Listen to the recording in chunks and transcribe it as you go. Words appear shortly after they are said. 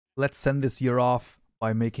let's send this year off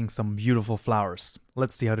by making some beautiful flowers.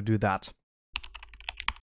 Let's see how to do that.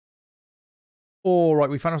 Alright,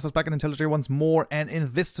 we find ourselves back in IntelliJ once more, and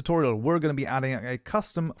in this tutorial we're going to be adding a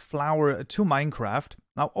custom flower to Minecraft.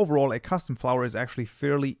 Now overall, a custom flower is actually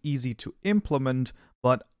fairly easy to implement,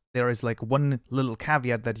 but there is like one little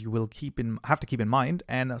caveat that you will have to keep in mind.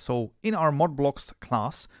 And so in our mod blocks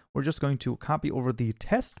class, we're just going to copy over the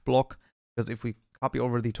test block, because if we copy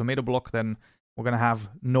over the tomato block, then we're going to have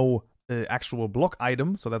no actual block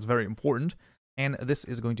item, so that's very important. And this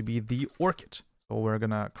is going to be the orchid. So we're going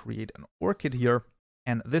to create an orchid here,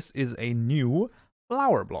 and this is a new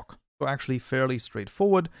flower block. So actually fairly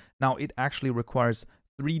straightforward. Now it actually requires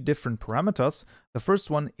 3 different parameters. The first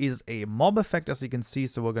one is a mob effect, as you can see.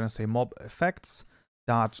 So we're going to say mob effects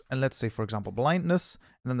dot, and let's say, for example, blindness.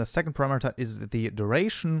 And then the second parameter is the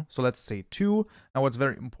duration. So let's say 2. Now what's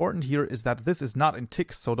very important here is that this is not in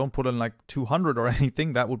ticks, so don't put in like 200 or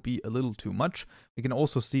anything. That would be a little too much. We can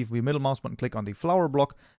also see if we middle mouse button click on the flower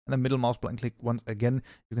block and then middle mouse button click once again,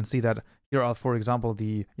 you can see that here are, for example,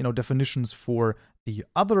 the definitions for the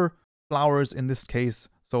other flowers in this case.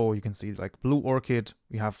 So you can see like blue orchid,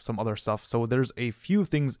 we have some other stuff. So there's a few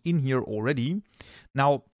things in here already.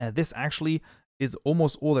 Now this actually is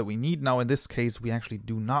almost all that we need. Now in this case, we actually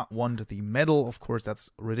do not want the metal. Of course, that's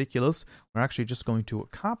ridiculous. We're actually just going to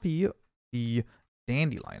copy the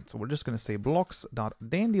dandelion. So we're just going to say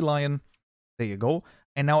blocks.dandelion. There you go.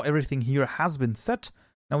 And now everything here has been set.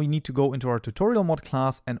 Now we need to go into our tutorial mod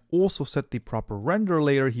class and also set the proper render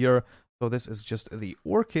layer here. So this is just the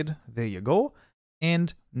orchid. There you go.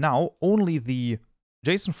 And now only the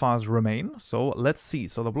JSON files remain. So let's see.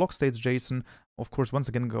 So the block states JSON. Of course, once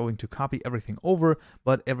again, going to copy everything over,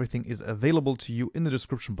 but everything is available to you in the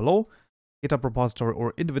description below. GitHub repository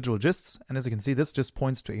or individual gists. And as you can see, this just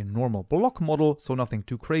points to a normal block model, so nothing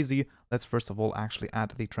too crazy. Let's first of all actually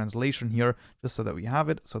add the translation here, just so that we have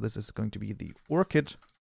it. So this is going to be the orchid,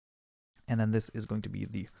 and then this is going to be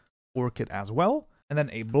the orchid as well. And then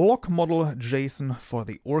a block model JSON for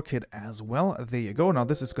the orchid as well. There you go. Now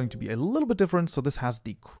this is going to be a little bit different. So this has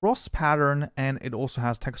the cross pattern, and it also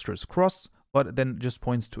has textures cross, but then just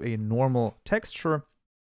points to a normal texture.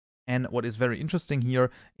 And what is very interesting here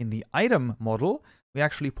in the item model, we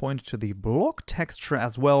actually point to the block texture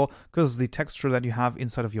as well, because the texture that you have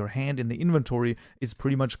inside of your hand in the inventory is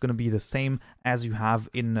pretty much going to be the same as you have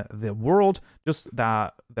in the world. Just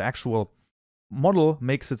the actual model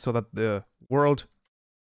makes it so that the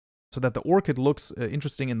orchid looks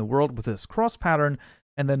interesting in the world with this cross pattern,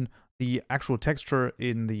 and then the actual texture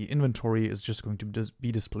in the inventory is just going to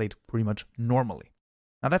be displayed pretty much normally.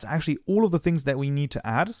 Now that's actually all of the things that we need to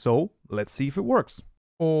add, so let's see if it works.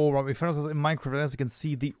 Alright, we found ourselves in Minecraft. As you can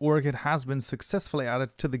see, the orchid has been successfully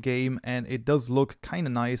added to the game, and it does look kind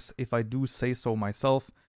of nice if I do say so myself.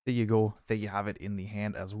 There you go, there you have it in the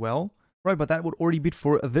hand as well. Right, but that would already be it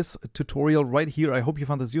for this tutorial right here. I hope you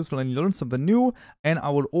found this useful and you learned something new. And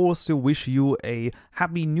I would also wish you a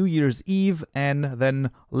happy New Year's Eve. And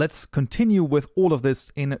then let's continue with all of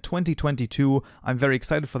this in 2022. I'm very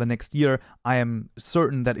excited for the next year. I am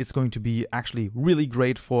certain that it's going to be actually really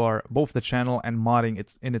great for both the channel and modding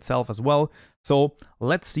in itself as well. So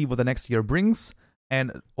let's see what the next year brings.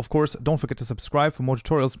 And of course, don't forget to subscribe for more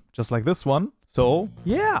tutorials just like this one. So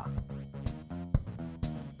yeah.